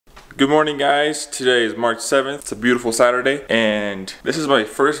Good morning guys, today is March 7th, it's a beautiful Saturday and this is my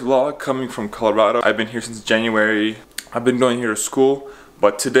first vlog coming from Colorado. I've been here since January. I've been going here to school,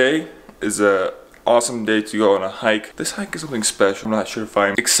 but today is a awesome day to go on a hike. This hike is something special. I'm not sure if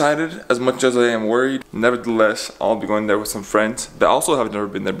I'm excited as much as I am worried. Nevertheless, I'll be going there with some friends that also have never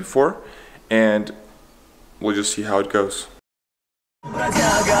been there before and we'll just see how it goes.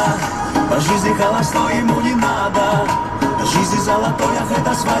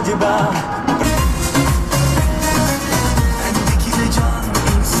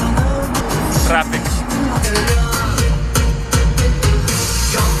 Traffic.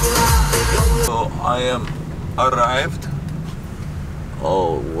 So I am arrived.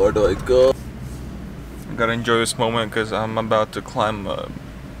 Oh, where do I go? I gotta enjoy this moment because I'm about to climb a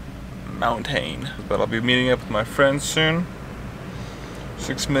mountain. But I'll be meeting up with my friends soon.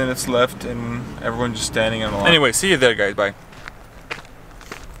 6 minutes left and everyone's just standing on the line. Anyway, see you there guys, bye.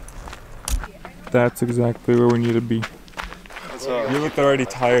 That's exactly where we need to be. You look already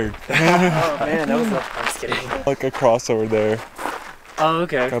tired. Oh man, that was I'm just kidding. Like a crossover there. Oh,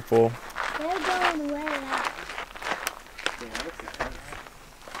 okay. Couple. They're going way up.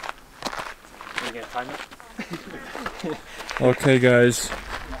 You gonna time it? Okay guys.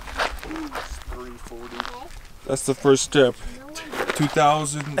 340. That's the first step.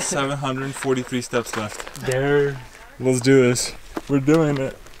 2,743 steps left. There. Let's do this. We're doing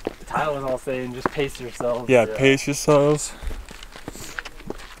it. Tyler was all saying just pace yourselves. Yeah, pace yourselves.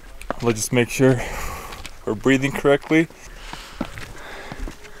 Let's just make sure we're breathing correctly.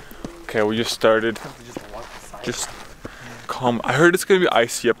 Okay, we just started. Just calm. I heard it's gonna be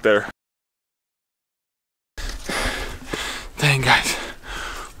icy up there. Dang guys,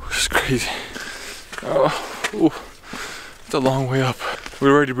 this is crazy. Oh, ooh, it's a long way up.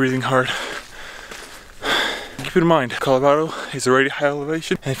 We're already breathing hard. Keep in mind, Colorado is already high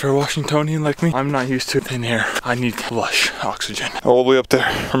elevation, and if you're a Washingtonian like me, I'm not used to thin air. I need lush oxygen. All the way up there,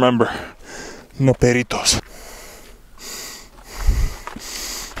 remember, no peritos.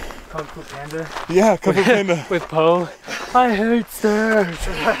 Kung Fu Panda. Yeah, Kung Fu Panda. With Poe. I hate stairs.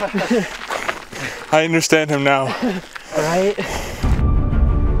 I understand him now. Right?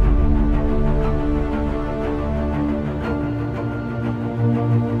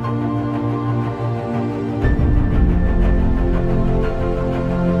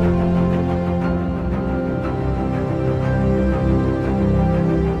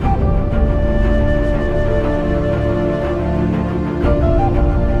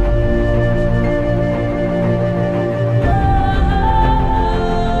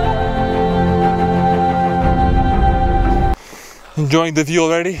 Enjoying the view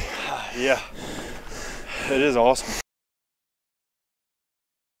already? Yeah, it is awesome.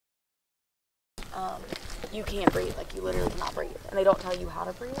 You can't breathe, like you literally cannot breathe, and they don't tell you how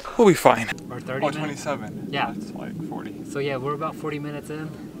to breathe. We'll be fine. Or 30 minutes? 27. Yeah. It's like 40. So yeah, we're about 40 minutes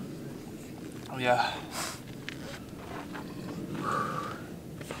in. Oh yeah.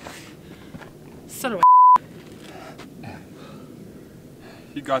 Son of a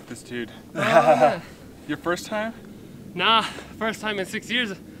You got this, dude. Your first time? Nah, first time in 6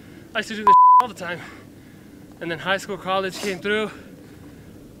 years. I used to do this all the time. And then high school, college came through.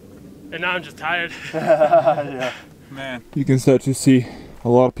 And now I'm just tired. Yeah. Man. You can start to see a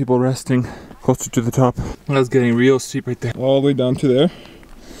lot of people resting closer to the top. That's getting real steep right there. All the way down to there.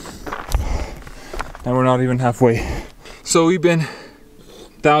 And we're not even halfway. So we've been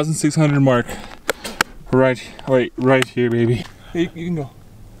 1,600 mark. Right here, baby. Hey, you can go.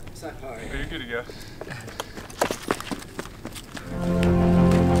 You're good to go.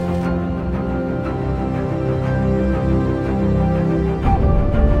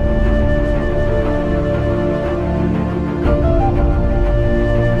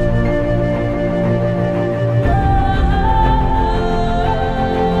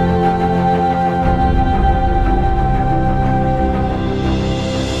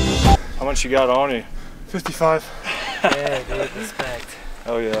 How much you got on you? 55. Yeah, dude, respect.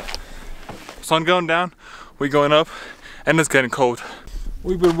 Oh yeah. Sun going down, we going up, and it's getting cold.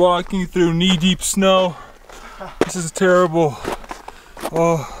 We've been walking through knee-deep snow. This is terrible.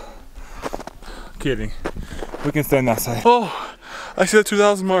 Oh, kidding. We can stand that side. Oh, I see the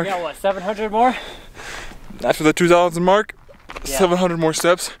 2,000 mark. You got what, 700 more? After the 2,000 mark, Yeah. 700 more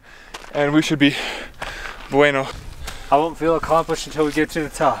steps, and we should be bueno. I won't feel accomplished until we get to the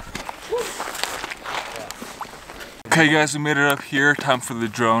top. Okay guys, we made it up here. Time for the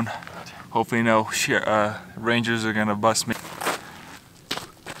drone. Hopefully no rangers are gonna bust me.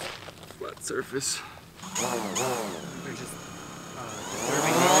 Flat surface. They're just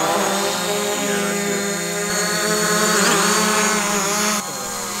disturbing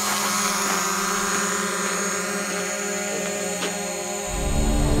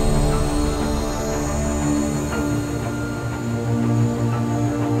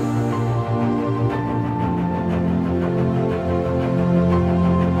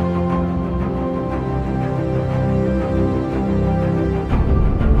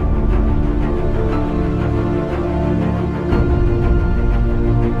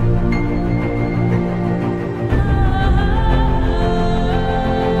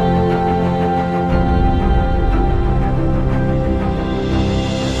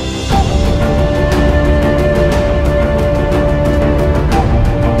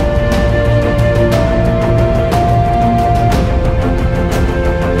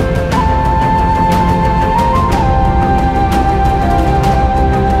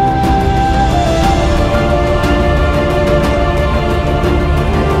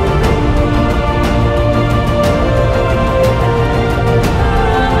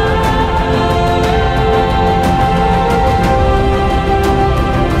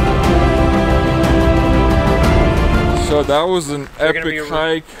That was an gonna epic be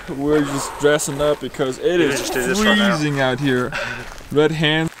hike. We're just dressing up because it is just do this right now. freezing out here. Red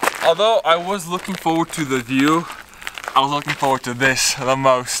hands. Although I was looking forward to the view, I was looking forward to this the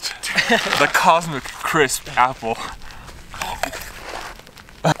most. The Cosmic Crisp apple.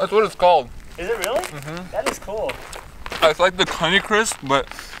 That's what it's called. Is it really? That is cool. It's like the Honey Crisp, but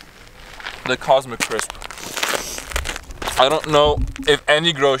the Cosmic Crisp. I don't know if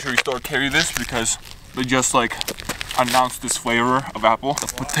any grocery store carry this because they just like announced this flavor of apple. The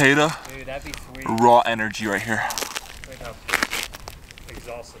potato, Dude, that'd be sweet. raw energy right here.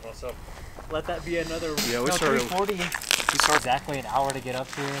 Exhausted myself. Let that be another. Yeah, we no, started- 340. We start exactly an hour to get up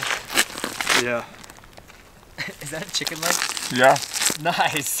here. Yeah. Is that a chicken leg? Yeah,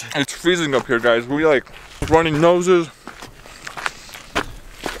 Nice. it's freezing up here, guys. We like running noses.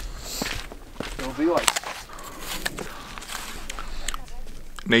 It'll be like.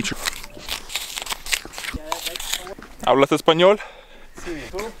 Nature. ¿Hablas español? Sí.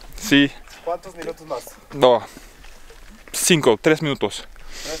 ¿Tú? Sí. ¿Cuántos minutos más? No. 3 minutos.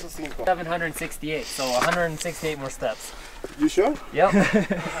 Eso 5. 768, so 168 more steps. You sure? Yep.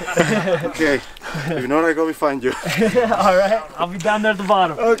 Okay. If not, I go be find you. All right, I'll be down there at the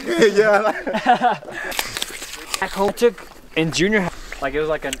bottom. Okay, yeah. Back home, took in junior high, like it was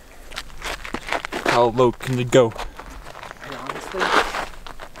like an. How low can you go? Honestly.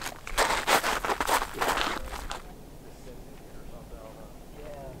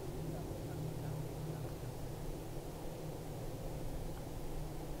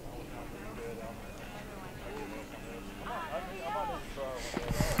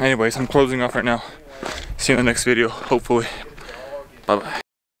 Anyways, I'm closing off right now. See you in the next video, hopefully. Bye bye.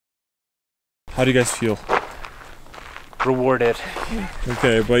 How do you guys feel? Rewarded.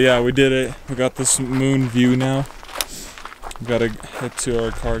 Okay, but yeah, we did it. We got this moon view now. We gotta head to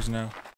our cars now.